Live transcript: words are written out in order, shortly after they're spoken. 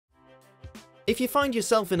If you find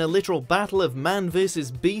yourself in a literal battle of man versus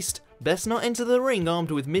beast, best not enter the ring armed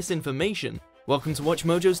with misinformation. Welcome to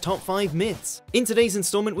WatchMojo's Top 5 Myths. In today's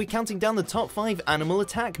installment, we're counting down the top 5 animal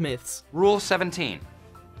attack myths. Rule 17.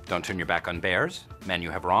 Don't turn your back on bears, men you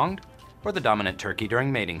have wronged, or the dominant turkey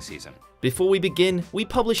during mating season. Before we begin, we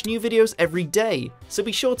publish new videos every day, so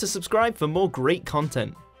be sure to subscribe for more great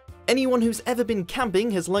content. Anyone who's ever been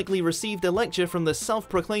camping has likely received a lecture from the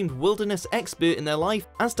self-proclaimed wilderness expert in their life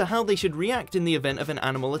as to how they should react in the event of an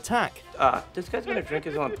animal attack. This guy's gonna drink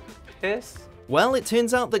his own piss? Well, it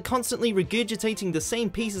turns out that constantly regurgitating the same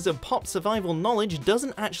pieces of pop survival knowledge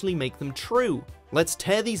doesn't actually make them true. Let's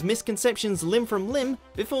tear these misconceptions limb from limb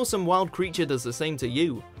before some wild creature does the same to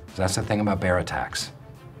you. That's the thing about bear attacks.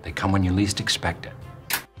 They come when you least expect it.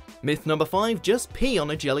 Myth number 5, just pee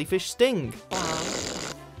on a jellyfish sting.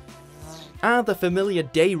 The familiar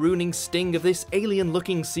day-ruining sting of this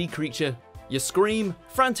alien-looking sea creature. You scream,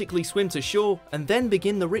 frantically swim to shore, and then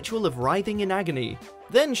begin the ritual of writhing in agony.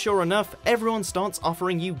 Then, sure enough, everyone starts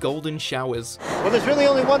offering you golden showers. Well, there's really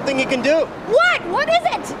only one thing you can do. What? What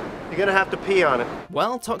is it? You're gonna have to pee on it.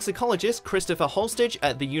 Well, toxicologist Christopher Holstage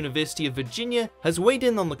at the University of Virginia has weighed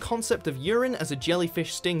in on the concept of urine as a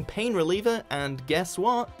jellyfish sting pain reliever, and guess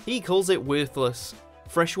what? He calls it worthless.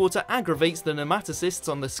 Freshwater aggravates the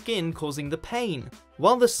nematocysts on the skin, causing the pain.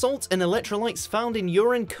 While the salt and electrolytes found in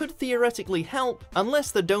urine could theoretically help,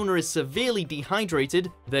 unless the donor is severely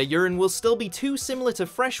dehydrated, their urine will still be too similar to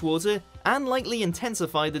freshwater and likely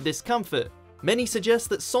intensify the discomfort. Many suggest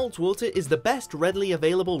that salt water is the best readily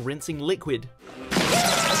available rinsing liquid.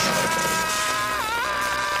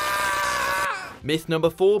 Myth number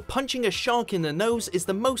 4, punching a shark in the nose is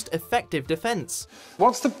the most effective defense.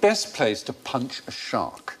 What's the best place to punch a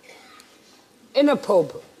shark? In a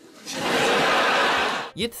pub.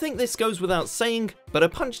 You'd think this goes without saying, but a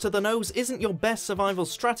punch to the nose isn't your best survival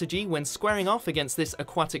strategy when squaring off against this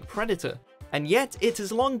aquatic predator. And yet, it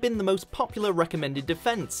has long been the most popular recommended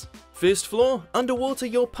defense. First flaw, underwater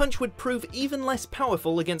your punch would prove even less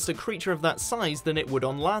powerful against a creature of that size than it would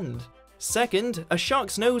on land. Second, a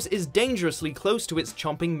shark's nose is dangerously close to its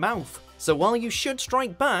chomping mouth, so while you should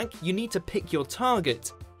strike back, you need to pick your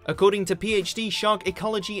target. According to PhD shark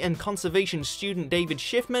ecology and conservation student David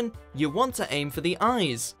Schiffman, you want to aim for the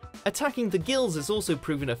eyes. Attacking the gills is also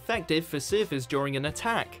proven effective for surfers during an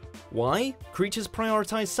attack. Why? Creatures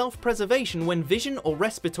prioritize self-preservation when vision or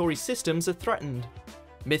respiratory systems are threatened.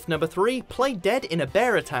 Myth number 3, play dead in a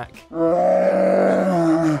bear attack.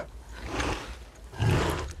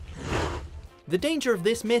 The danger of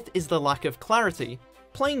this myth is the lack of clarity.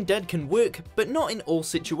 Playing dead can work, but not in all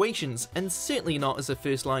situations, and certainly not as a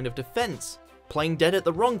first line of defense. Playing dead at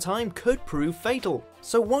the wrong time could prove fatal,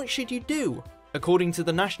 so what should you do? According to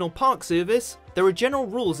the National Park Service, there are general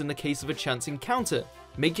rules in the case of a chance encounter.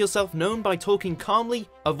 Make yourself known by talking calmly,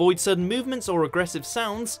 avoid sudden movements or aggressive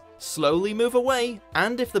sounds, slowly move away,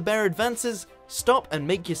 and if the bear advances, stop and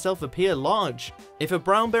make yourself appear large. If a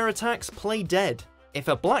brown bear attacks, play dead. If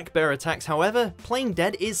a black bear attacks, however, playing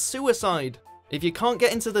dead is suicide. If you can't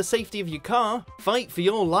get into the safety of your car, fight for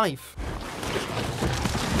your life.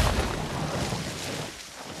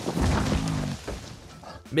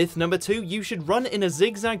 Myth number 2, you should run in a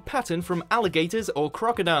zigzag pattern from alligators or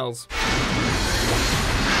crocodiles.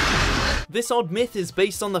 This odd myth is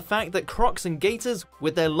based on the fact that crocs and gators,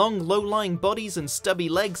 with their long, low-lying bodies and stubby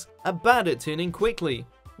legs, are bad at turning quickly.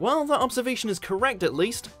 While that observation is correct at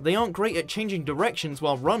least, they aren't great at changing directions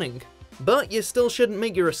while running. But you still shouldn't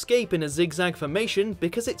make your escape in a zigzag formation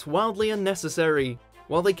because it's wildly unnecessary.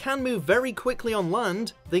 While they can move very quickly on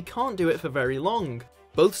land, they can't do it for very long.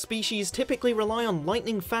 Both species typically rely on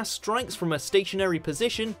lightning-fast strikes from a stationary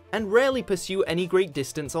position and rarely pursue any great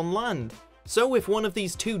distance on land. So if one of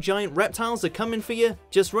these two giant reptiles are coming for you,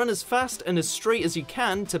 just run as fast and as straight as you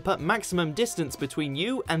can to put maximum distance between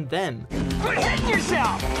you and them. Quit hitting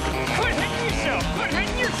yourself! Quit hitting yourself! Quit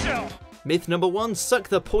hitting yourself! Myth number 1, suck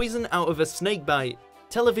the poison out of a snake bite.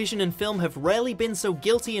 Television and film have rarely been so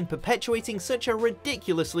guilty in perpetuating such a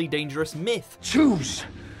ridiculously dangerous myth. Choose.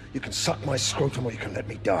 You can suck my scrotum or you can let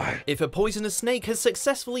me die. If a poisonous snake has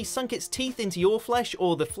successfully sunk its teeth into your flesh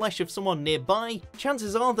or the flesh of someone nearby,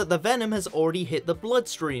 chances are that the venom has already hit the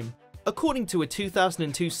bloodstream. According to a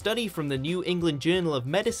 2002 study from the New England Journal of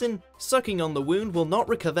Medicine, sucking on the wound will not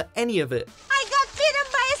recover any of it. I got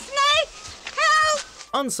bitten by a snake!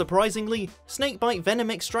 Help! Unsurprisingly, snakebite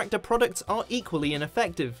venom extractor products are equally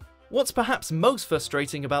ineffective. What's perhaps most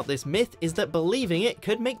frustrating about this myth is that believing it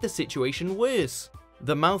could make the situation worse.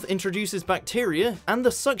 The mouth introduces bacteria, and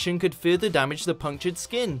the suction could further damage the punctured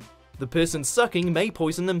skin. The person sucking may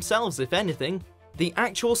poison themselves if anything. The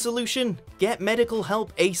actual solution? Get medical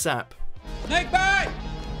help ASAP. Snake bite!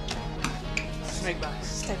 Snake bite.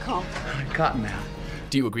 Stay calm. Cottonmouth.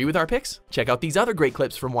 Do you agree with our picks? Check out these other great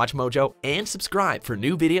clips from WatchMojo and subscribe for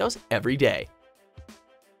new videos every day.